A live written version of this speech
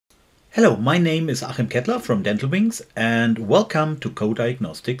Hello, my name is Achim Kettler from Dental Wings and welcome to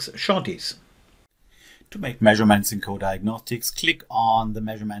coDiagnostiX Shorties. To make measurements in coDiagnostiX, click on the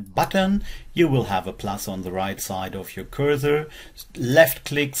measurement button. You will have a plus on the right side of your cursor. Left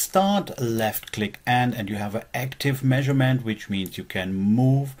click start, left click end, and you have an active measurement, which means you can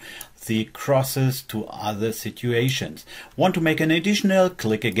move the crosses to other situations. Want to make an additional?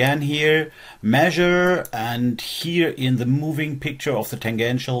 Click again here, measure, and here in the moving picture of the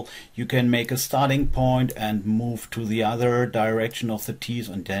tangential you can make a starting point and move to the other direction of the teeth,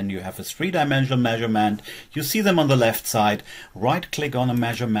 and then you have a three-dimensional measurement. You see them on the left side. Right click on a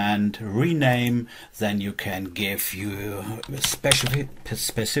measurement, rename, then you can give you a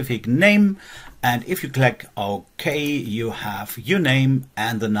specific name, and if you click OK, you have your name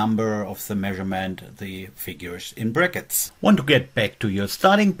and the number of the measurement, the figures in brackets. Want to get back to your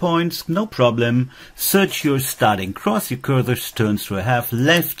starting points? No problem. Search your starting cross, your cursor turns to a half,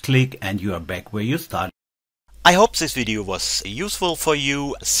 left click, and you are back where you started. I hope this video was useful for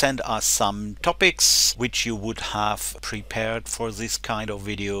you. Send us some topics which you would have prepared for this kind of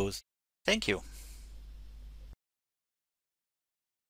videos. Thank you.